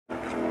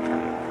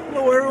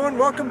Hello everyone,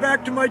 welcome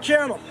back to my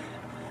channel.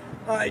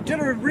 I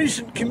did a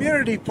recent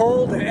community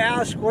poll to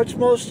ask what's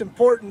most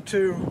important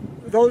to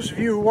those of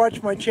you who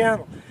watch my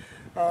channel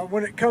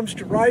when it comes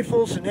to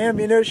rifles and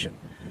ammunition.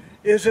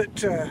 Is it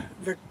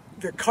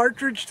the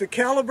cartridge, the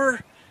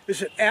caliber?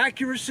 Is it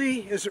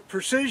accuracy? Is it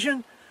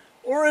precision?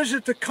 Or is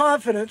it the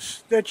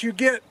confidence that you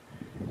get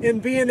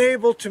in being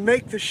able to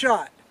make the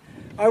shot?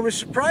 I was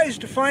surprised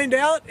to find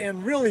out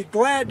and really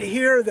glad to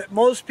hear that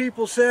most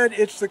people said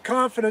it's the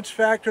confidence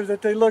factor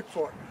that they look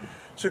for.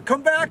 So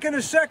come back in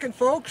a second,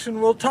 folks, and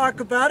we'll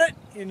talk about it,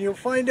 and you'll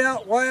find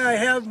out why I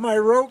have my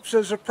ropes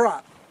as a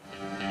prop.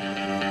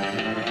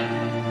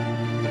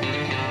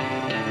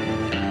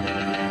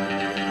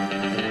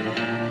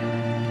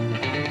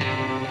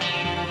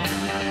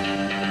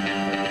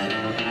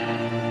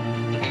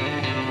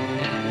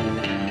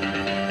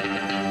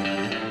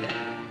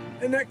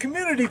 In that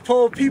community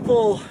poll,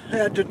 people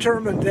had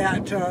determined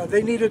that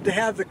they needed to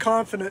have the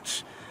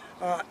confidence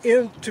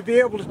to be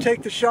able to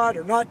take the shot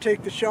or not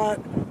take the shot,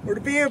 or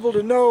to be able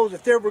to know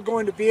that they were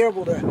going to be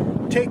able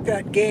to take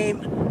that game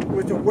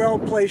with a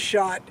well-placed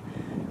shot.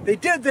 They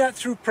did that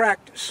through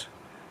practice.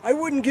 I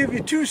wouldn't give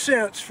you 2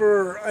 cents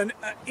for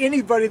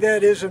anybody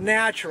that is a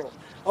natural.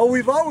 Oh,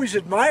 we've always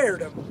admired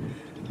them.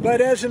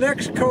 But as an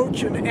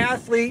ex-coach and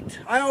athlete,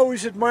 I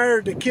always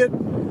admired the kid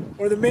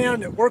or the man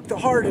that worked the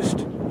hardest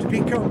to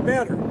become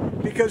better,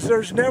 because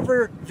there's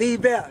never the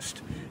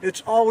best.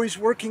 It's always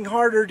working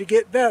harder to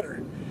get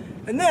better.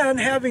 And then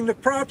having the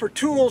proper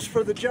tools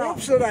for the job. The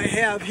ropes that I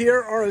have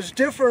here are as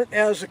different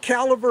as the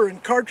caliber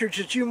and cartridge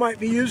that you might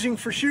be using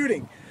for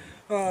shooting.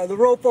 The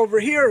rope over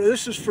here,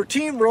 this is for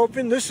team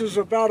roping. This is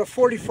about a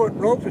 40-foot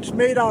rope. It's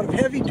made out of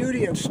heavy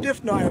duty and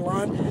stiff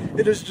nylon.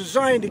 It is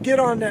designed to get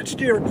on that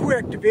steer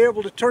quick to be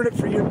able to turn it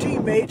for your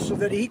teammate so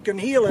that he can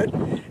heel it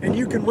and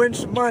you can win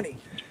some money.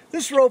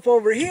 This rope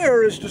over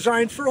here is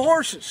designed for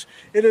horses.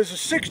 It is a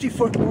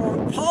 60-foot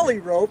long poly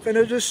rope, and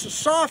it is a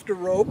softer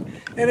rope,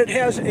 and it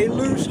has a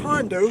loose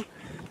hondo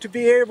to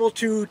be able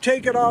to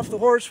take it off the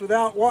horse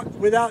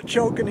without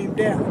choking him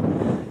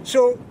down.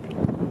 So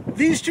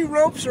these two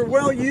ropes are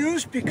well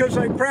used because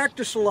I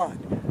practice a lot.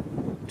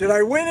 Did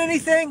I win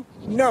anything?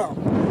 No.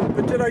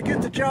 But did I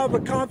get the job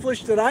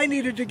accomplished that I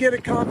needed to get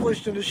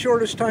accomplished in the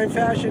shortest time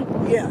fashion?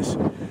 Yes.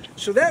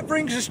 So that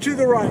brings us to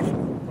the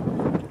rifle.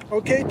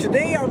 Okay,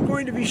 today I'm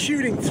going to be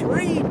shooting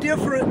 3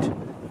 different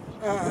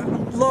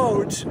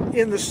loads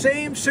in the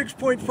same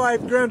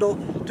 6.5 Grendel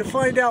to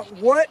find out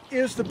what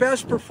is the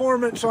best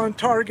performance on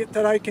target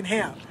that I can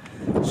have.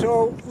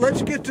 So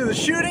let's get to the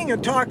shooting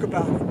and talk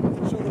about it.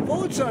 So the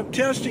bullets I'm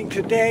testing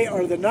today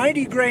are the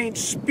 90 grain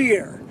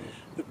Spear.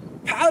 The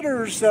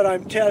powders that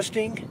I'm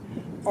testing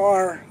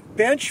are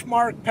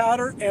Benchmark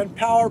powder and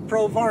Power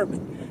Pro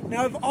Varmint.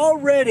 Now I've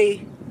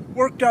already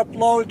worked up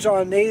loads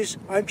on these.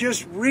 I'm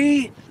just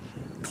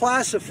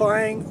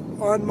classifying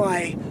on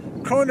my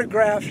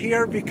chronograph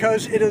here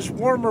because it is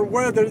warmer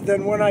weather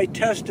than when I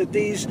tested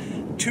these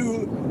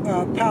 2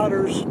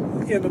 powders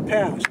in the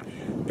past.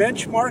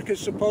 Benchmark is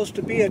supposed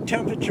to be a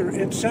temperature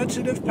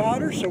insensitive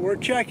powder, so we're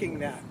checking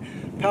that.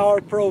 Power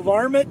Pro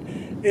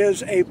Varmint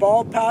is a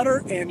ball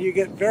powder, and you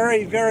get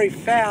very, very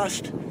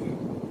fast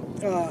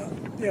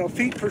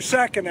feet per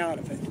second out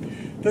of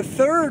it. The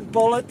third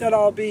bullet that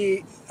I'll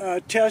be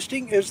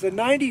testing is the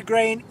 90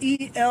 grain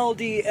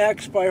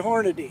ELDX by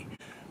Hornady.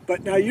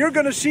 But now you're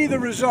going to see the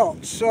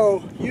results.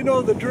 So you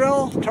know the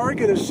drill.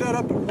 Target is set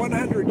up at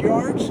 100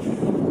 yards.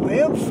 I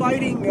am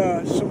fighting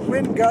some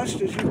wind gusts,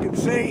 as you can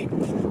see,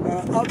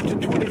 up to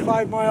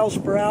 25 miles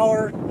per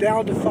hour,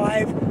 down to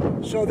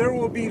 5. So there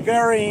will be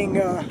varying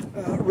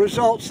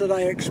results that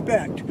I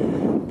expect.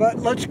 But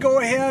let's go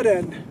ahead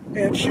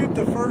and shoot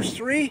the first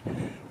 3,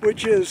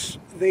 which is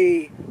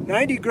the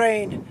 90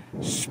 grain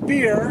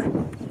Spear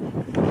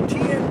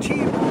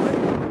TNT bullet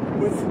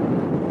with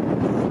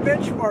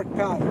Benchmark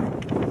powder.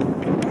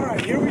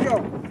 Alright, here we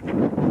go.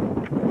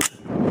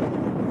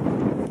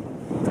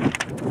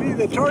 Be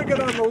the target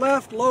on the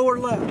left, lower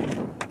left.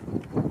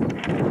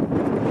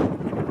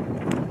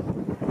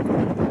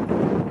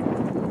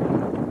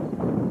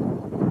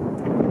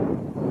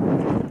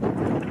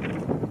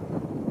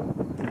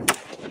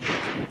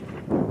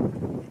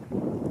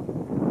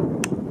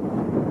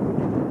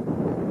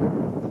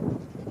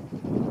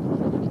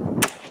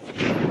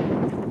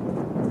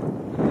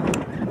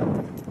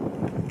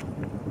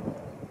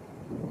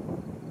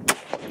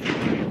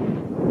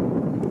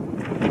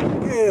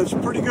 It's a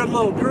pretty good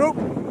little group.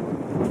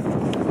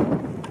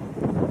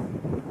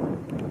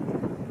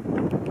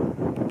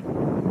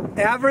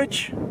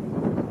 Average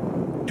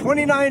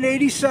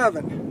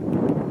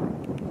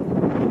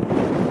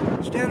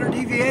 2987. Standard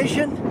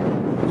deviation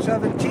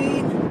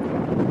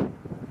 17.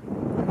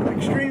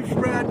 Extreme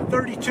spread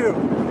 32.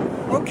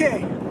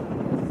 Okay,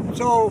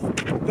 so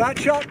that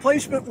shot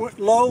placement went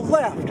low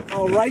left.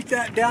 I'll write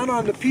that down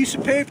on the piece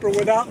of paper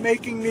without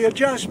making the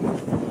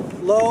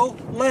adjustment. Low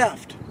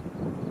left.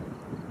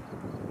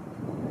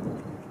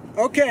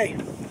 Okay,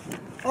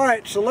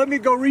 alright, so let me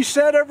go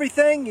reset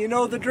everything. You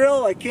know the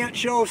drill. I can't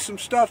show some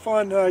stuff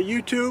on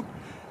YouTube.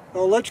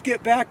 So let's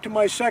get back to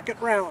my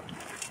second round.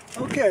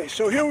 Okay,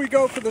 so here we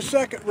go for the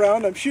second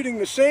round. I'm shooting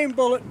the same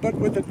bullet but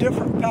with a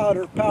different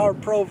powder, Power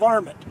Pro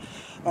Varmint.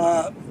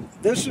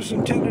 This is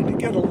intended to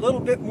get a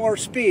little bit more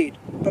speed,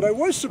 but I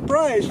was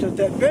surprised at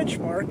that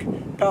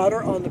benchmark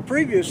powder on the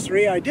previous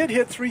three. I did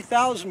hit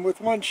 3,000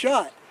 with one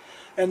shot,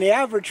 and the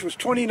average was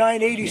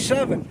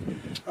 29.87.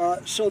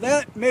 So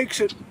that makes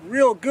it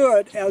real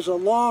good as a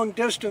long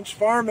distance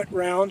varmint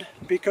round,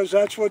 because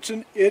that's what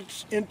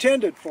it's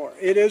intended for.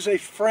 It is a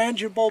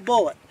frangible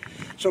bullet.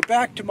 So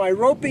back to my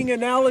roping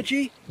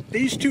analogy,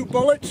 these two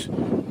bullets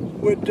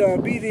would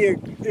be the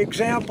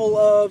example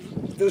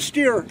of the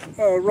steer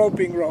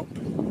roping rope.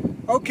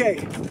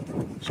 Okay,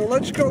 so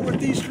let's go with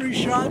these three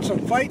shots.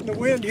 I'm fighting the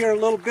wind here a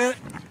little bit.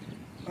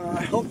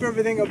 I hope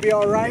everything will be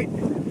all right.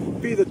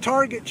 Be the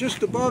target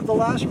just above the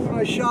last one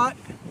I shot,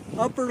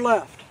 upper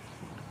left.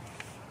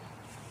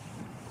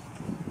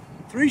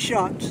 3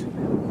 shots.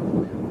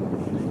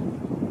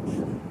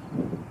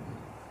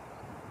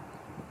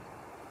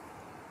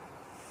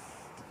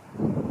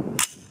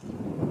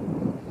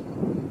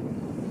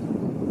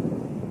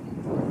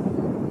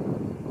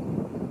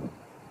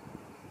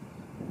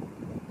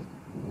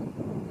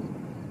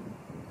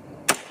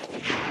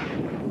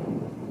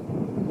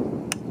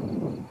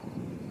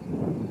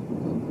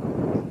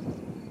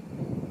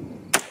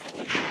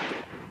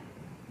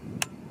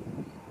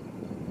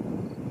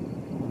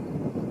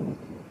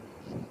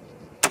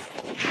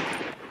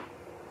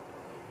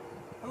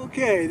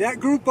 Okay, that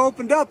group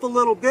opened up a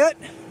little bit,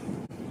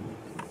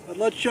 but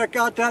let's check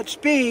out that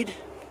speed.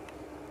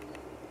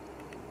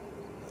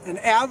 An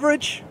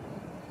average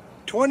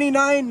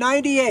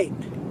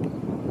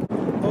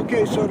 29.98.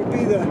 Okay, so it'll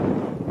be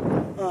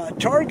the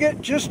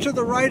target just to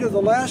the right of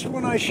the last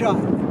one I shot.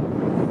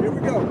 Here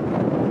we go.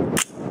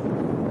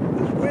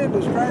 This wind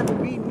is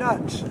driving me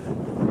nuts.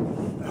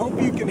 I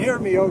hope you can hear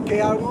me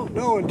okay. I won't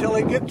know until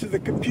I get to the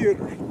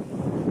computer.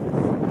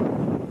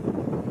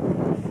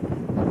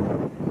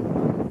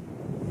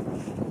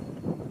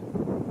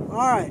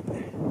 All right.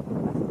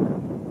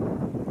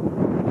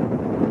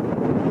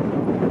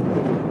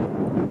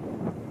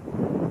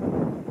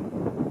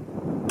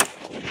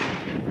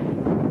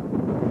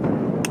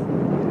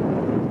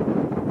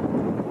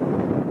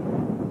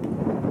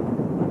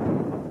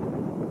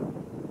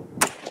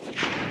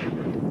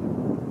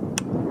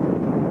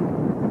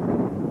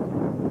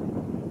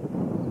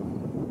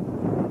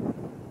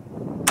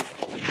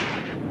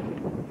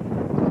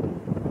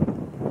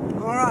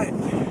 All right.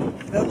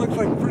 That looks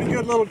like a pretty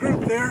good little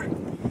group there.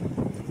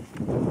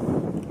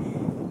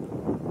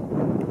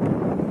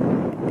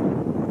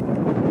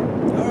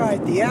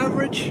 The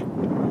average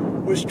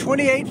was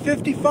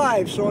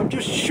 28.55, so I'm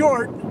just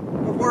short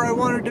of where I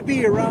wanted to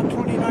be, around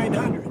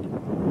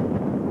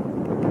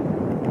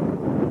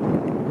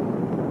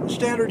 2,900.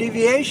 Standard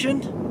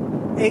deviation,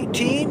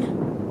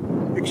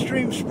 18.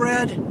 Extreme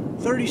spread,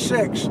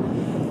 36.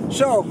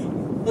 So,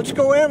 let's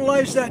go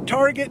analyze that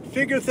target,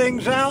 figure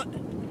things out,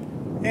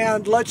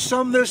 and let's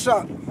sum this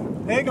up.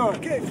 Hang on.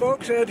 Okay,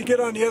 folks, I had to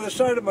get on the other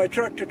side of my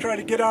truck to try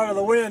to get out of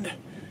the wind.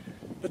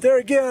 But there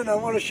again, I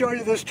want to show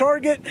you this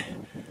target.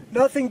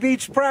 Nothing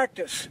beats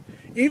practice.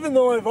 Even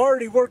though I've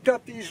already worked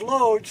up these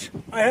loads,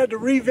 I had to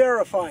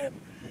re-verify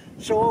them.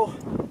 So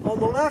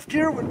on the left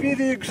here would be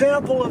the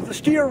example of the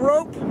steer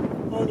rope.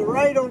 On the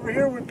right over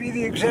here would be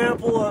the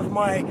example of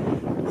my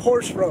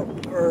horse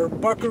rope or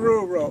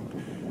buckaroo rope.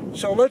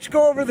 So let's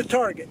go over the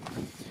target.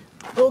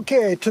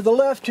 Okay, to the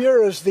left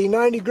here is the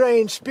 90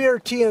 grain Spear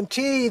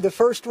TNT. The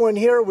first one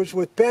here was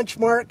with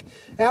benchmark.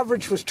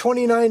 Average was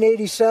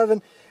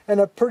 29.87 and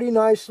a pretty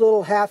nice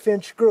little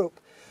half-inch group.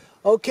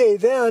 Okay,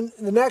 then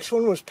the next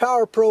one was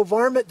Power Pro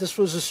Varmint. This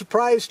was a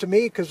surprise to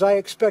me because I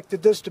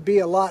expected this to be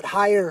a lot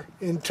higher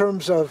in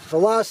terms of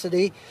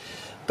velocity.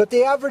 But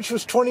the average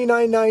was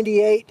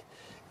 29.98,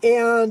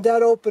 and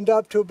that opened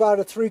up to about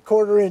a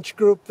 3/4 inch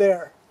group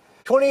there.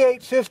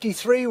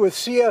 28.53 with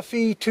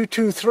CFE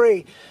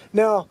 223.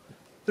 Now,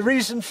 the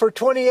reason for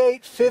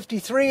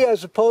 28.53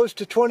 as opposed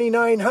to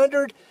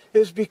 2900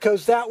 is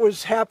because that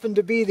happened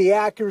to be the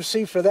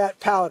accuracy for that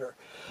powder.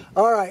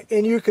 All right,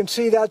 and you can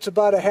see that's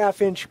about a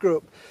half-inch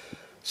group.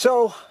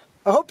 So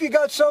I hope you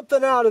got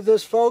something out of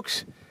this,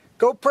 folks.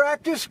 Go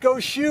practice, go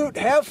shoot,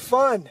 have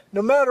fun.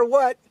 No matter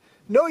what,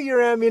 know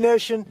your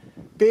ammunition,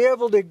 be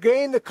able to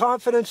gain the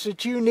confidence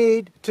that you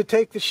need to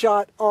take the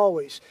shot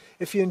always.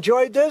 If you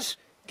enjoyed this,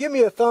 give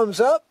me a thumbs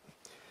up.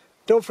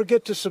 Don't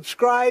forget to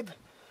subscribe.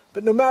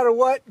 But no matter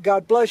what,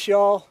 God bless you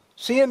all.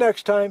 See you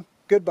next time.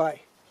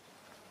 Goodbye.